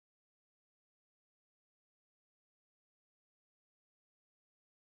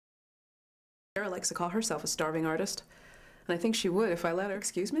Sarah likes to call herself a starving artist, and I think she would if I let her.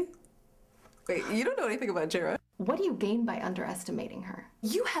 Excuse me? Wait, you don't know anything about Jera. What do you gain by underestimating her?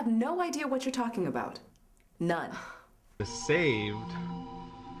 You have no idea what you're talking about. None. The saved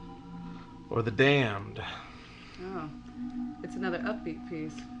or the damned. Oh, it's another upbeat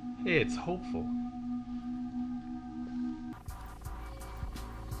piece. It's hopeful.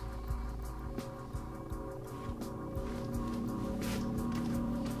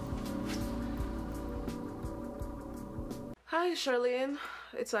 Hi, Charlene.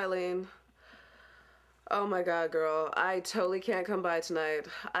 It's Eileen. Oh my god, girl. I totally can't come by tonight.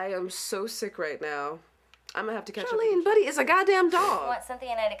 I am so sick right now. I'm gonna have to catch up. Charlene, Buddy is a goddamn dog. If you want Cynthia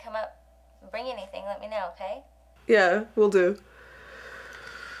and I to come up and bring anything, let me know, okay? Yeah, we'll do.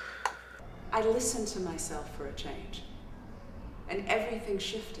 I listened to myself for a change, and everything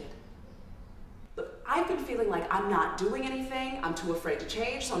shifted. Look, I've been feeling like I'm not doing anything, I'm too afraid to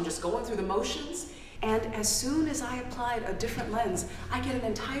change, so I'm just going through the motions. And as soon as I applied a different lens, I get an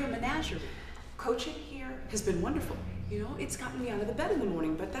entire menagerie. Coaching here has been wonderful. You know, it's gotten me out of the bed in the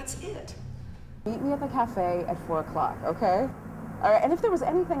morning, but that's it. Meet me at the cafe at 4 o'clock, okay? All right, and if there was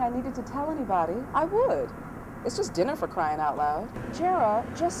anything I needed to tell anybody, I would. It's just dinner for crying out loud. Jera,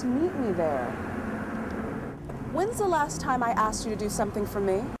 just meet me there. When's the last time I asked you to do something for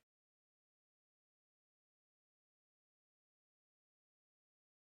me?